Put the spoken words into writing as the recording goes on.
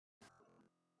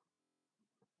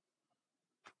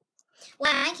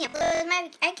Well, I can't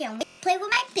play with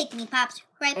my pick-me pops,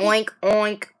 right? Oink,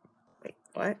 oink. Wait,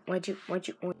 what? Why'd you oink?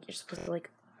 You're supposed to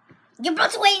like... You're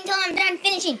supposed to wait until I'm done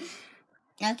finishing.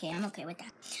 Okay, I'm okay with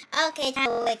that. Okay, time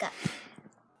to wake up.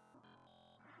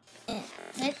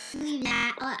 Let's leave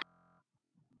that up.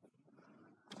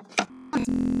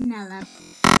 Smell up.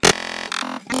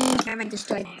 I'm gonna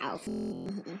destroy the house.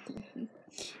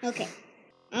 Okay.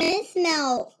 I'm gonna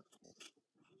smell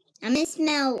this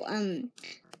one.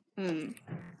 I'm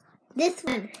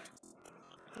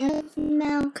gonna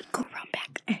smell. Could go around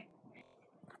back.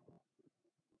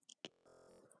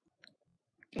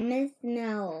 I'm gonna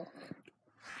smell.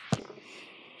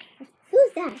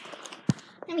 Who's that?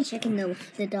 Let me check in the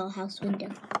dollhouse window.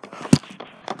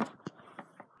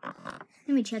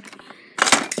 Let me check.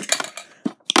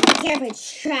 Careful,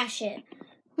 trash it.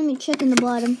 Let me check in the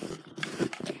bottom.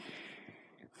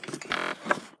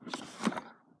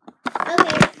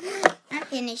 Okay, I'm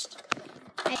finished.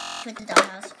 I with the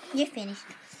dollhouse. You're finished.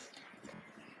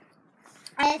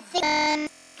 I think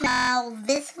now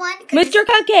this one. Mr.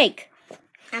 Cupcake.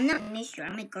 I'm not Mr.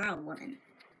 I'm a girl woman.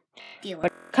 Deal with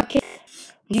it. Cupcake.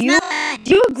 Do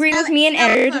you agree with me and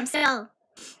Edward?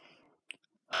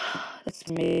 That's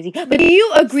amazing. But do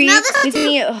you agree with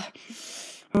me?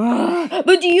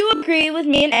 But do you agree with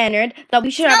me and Ennard that we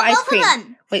should have ice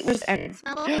cream? Wait, where's Ennard?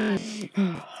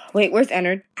 Wait, where's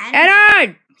Ennard?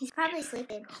 Ennard! He's probably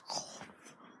sleeping.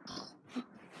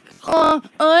 What?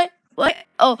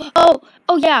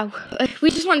 Oh, yeah. We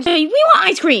just want to tell you, we want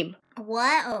ice cream.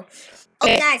 What? Oh,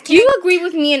 guys, do you agree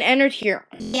with me and Ennard here?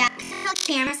 Yeah.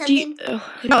 Camera something?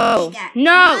 No.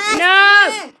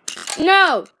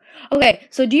 Okay,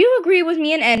 so do you agree with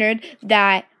me and Ennard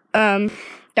that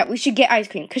that we should get ice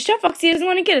cream? Because Chef Foxy doesn't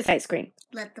want to get us ice cream.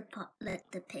 Let the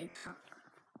pig talk.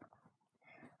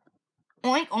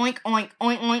 Oink, oink, oink,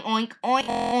 oink, oink, oink, oink,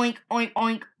 oink, oink,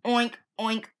 oink, oink,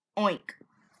 oink, oink.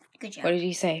 Good job. What did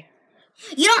he say?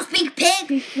 You don't speak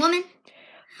pig, woman.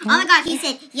 Oh my god, he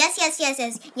said yes.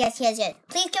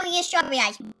 Please can we get strawberry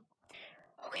ice cream?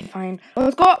 Okay, fine.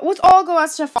 Let's all go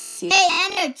ask Chef Foxy. Hey,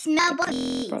 Ennard, smell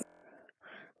please.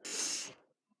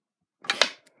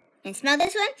 And smell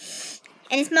this one.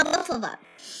 And smell both of them.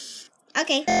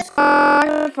 Okay.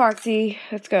 Foxy,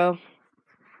 let's go.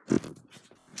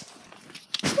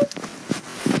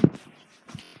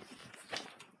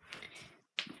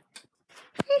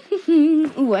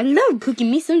 Ooh, I love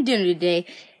cooking me some dinner today.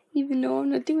 Even though I'm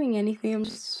not doing anything, I'm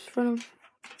just in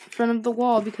front of the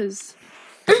wall because...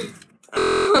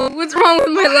 What's wrong with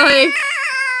my life?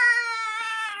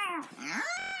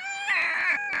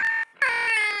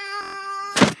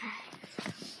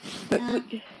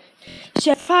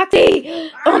 Chef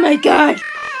Foxy! Oh my god!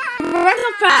 Run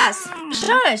so fast!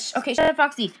 Shush! Okay, Chef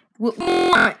Foxy.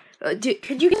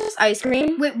 Could you get us ice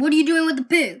cream? Wait, what are you doing with the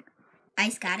pig?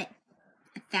 Ice got it.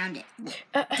 I found it.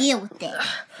 Deal with it.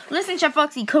 Listen, Chef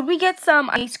Foxy, could we get some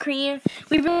ice cream?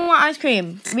 We really want ice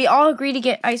cream. We all agree to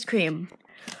get ice cream.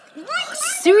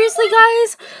 Seriously,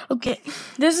 guys? Okay,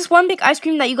 there's this one big ice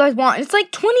cream that you guys want. It's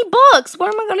like $20. Where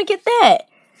am I gonna get that?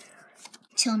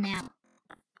 Till now.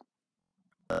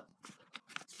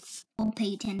 We'll pay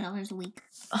you $10 a week.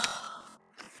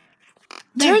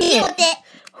 Deal with it.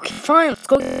 Okay, fine. Let's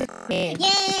go get it. Yay!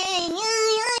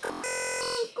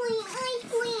 Ice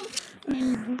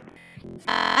cream.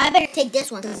 I better take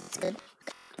this one because it's good.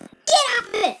 Get off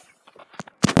of it!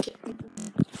 Okay.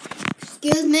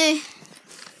 Excuse me.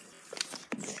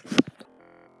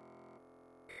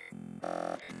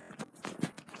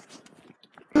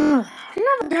 I'm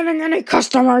never getting any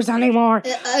customers anymore.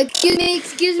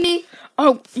 Excuse me.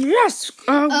 Oh, yes.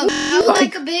 I would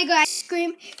like a big ice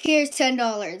cream. Here's $10.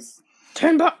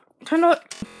 $10.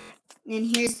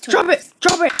 And here's $20.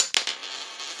 Drop it.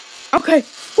 Okay,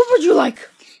 what would you like?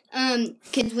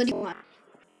 Kids, what do you want?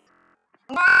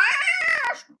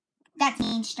 That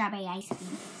means strawberry ice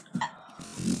cream.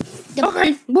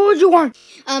 Okay, what would you want?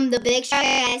 The big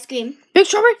strawberry ice cream. Big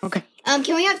strawberry? Okay.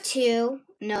 Can we have two?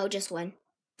 No, just one.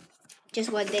 Just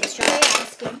one big strawberry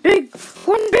ice cream.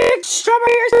 One big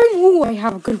strawberry ice cream. Ooh, I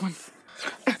have a good one.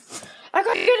 I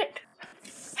gotta get it.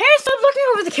 Hey, stop looking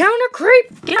over the counter,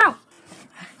 creep. Get out.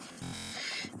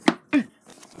 Okay.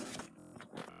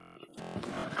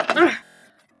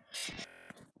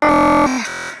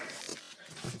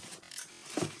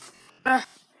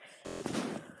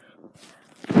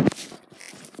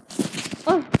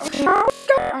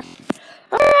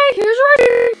 Alright, here's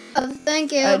ready. Oh,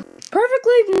 thank you.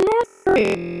 Perfectly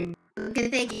normal. Okay,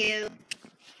 thank you.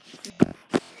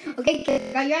 Okay,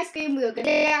 kids, got your ice cream. We'll get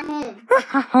it at home.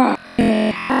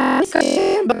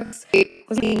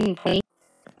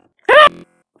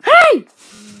 Hey!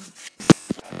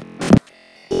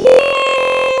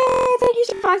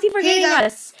 Foxy, for Here you getting go.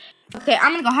 us. Okay,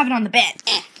 I'm gonna go have it on the bed.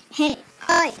 Hey,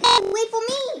 wait for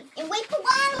me and wait for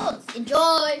Waddles.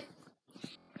 Enjoy.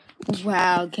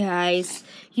 Wow, guys,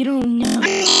 you don't know.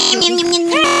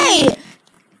 Hey!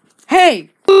 Hey!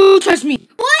 Who touched me?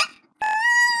 What?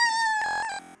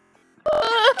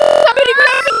 Somebody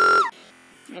grab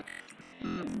me!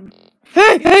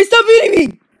 Hey, stop beating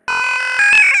me!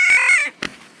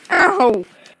 Ow!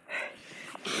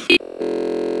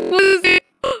 What is it?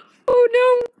 Oh no!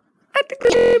 I think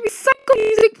there's gonna be psycho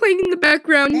music playing in the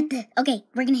background. Okay,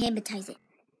 we're gonna hypnotize it.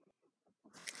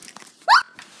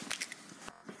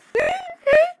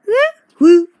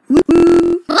 Woo, woo,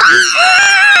 woo.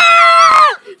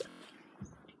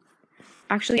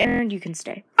 Actually, Aaron, you can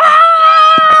stay.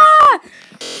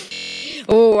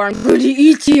 Oh, I'm going to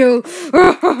eat you.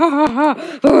 Run!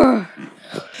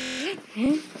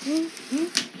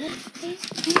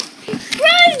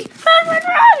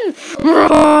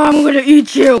 I'm going to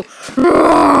eat you.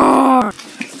 Oh, I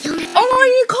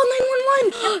need to call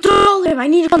 911. Don't call him. I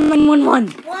need to call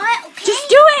 911. What? Okay. Just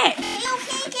do it.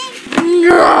 Okay.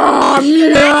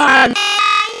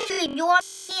 You want to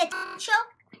see a show?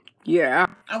 Yeah.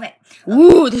 Okay.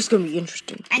 Ooh, this is going to be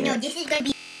interesting. I know this is gonna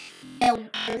be the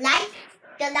life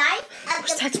of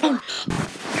Where's the that phone?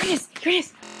 Here it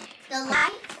is. the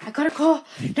life. I gotta call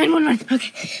 911.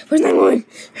 Okay, where's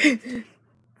 911?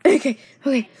 Okay.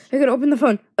 I gotta open the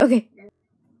phone. Okay.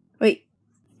 Wait.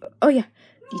 Oh, yeah.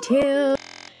 Detail.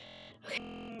 Okay.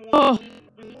 Oh.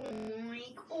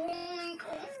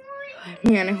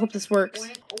 Man, I hope this works.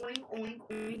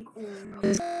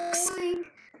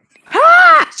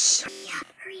 Hush!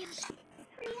 Hurry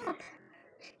up.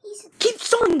 Keep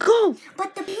stalling, go!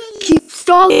 But the pig. Keep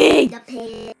stalling! The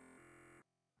pig.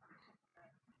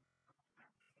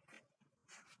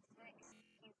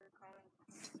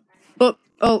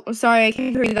 Oh, sorry, I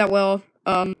can't hear you that well.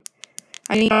 I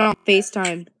need on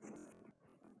FaceTime.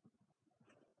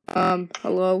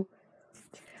 Hello?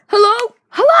 Hello?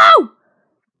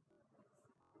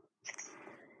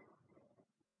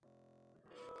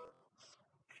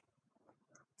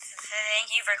 Thank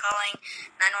you for calling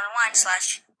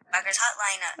 911/Quakers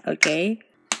hotline. Okay,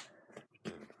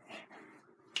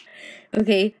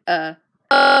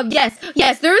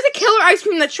 yes, there is a killer ice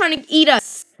cream that's trying to eat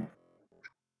us.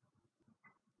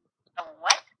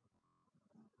 What?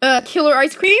 Killer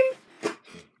ice cream?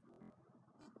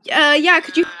 Yeah,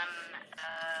 could you...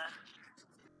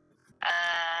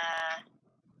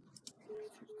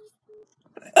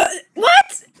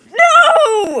 What?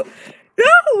 No!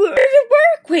 Where did it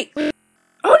work? Wait.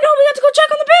 Oh, no, we have to go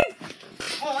check on the pig!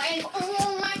 Oink,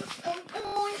 oink, oink,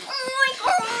 oink,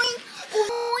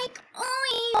 oink,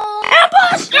 oink.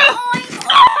 Ambush!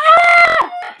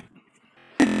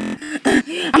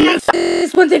 I'm gonna do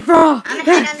this once and for all. I'm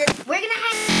gonna hide on this. We're gonna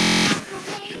hide.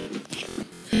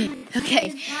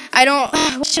 Okay, I don't...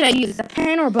 What should I use? A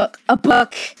pen or a book? A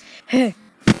book.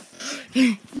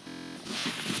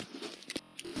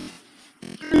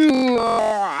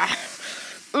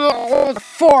 Oh, the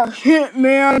far hit,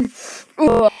 man.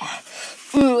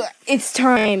 It's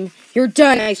time. You're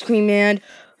done, Ice Cream Man.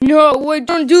 No, wait,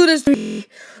 don't do this to me.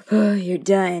 You're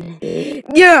done.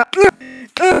 Yeah.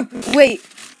 Wait.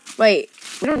 We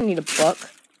don't need a book.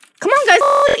 Come on, guys.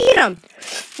 Eat them.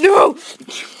 No.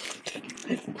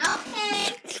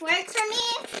 Okay, works for me.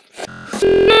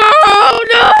 No.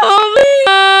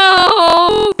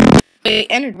 Wait,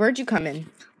 Ennard, where'd you come in?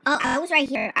 Oh, I was right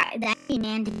here. That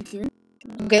man did too.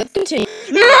 Okay, let's continue.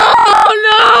 No.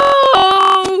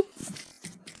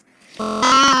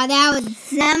 Wow, that was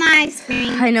some ice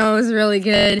cream. I know, it was really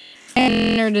good.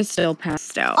 Ennard is still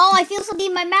passed out. Oh, I feel something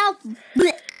in my mouth.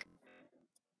 Blech.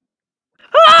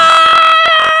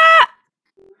 Ah!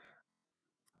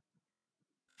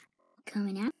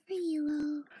 Coming out for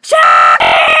you.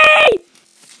 Shaggy!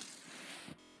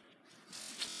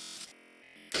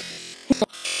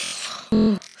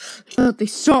 They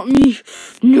shot me.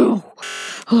 No.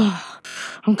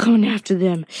 I'm coming after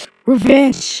them.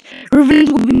 Revenge will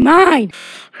be mine.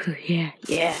 Yeah.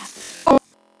 Oh,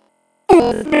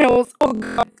 it smells. Oh,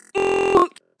 God.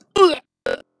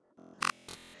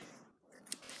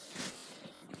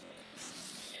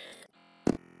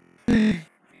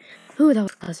 Ooh, that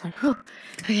was a close one. Oh,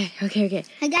 okay.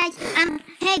 Hey guys,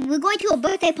 hey, we're going to a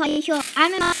birthday party, so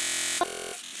I'm gonna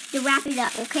to wrap it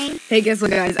up, okay? Hey, guess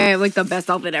what, guys? I have like the best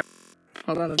outfit ever.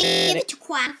 Hold on a Give minute. it to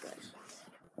Quakers.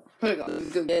 Hold on,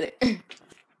 let's go get it.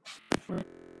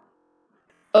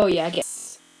 Oh yeah, I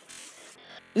guess.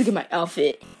 Look at my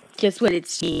outfit. Guess what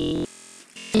it's me.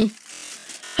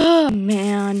 Oh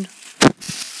man.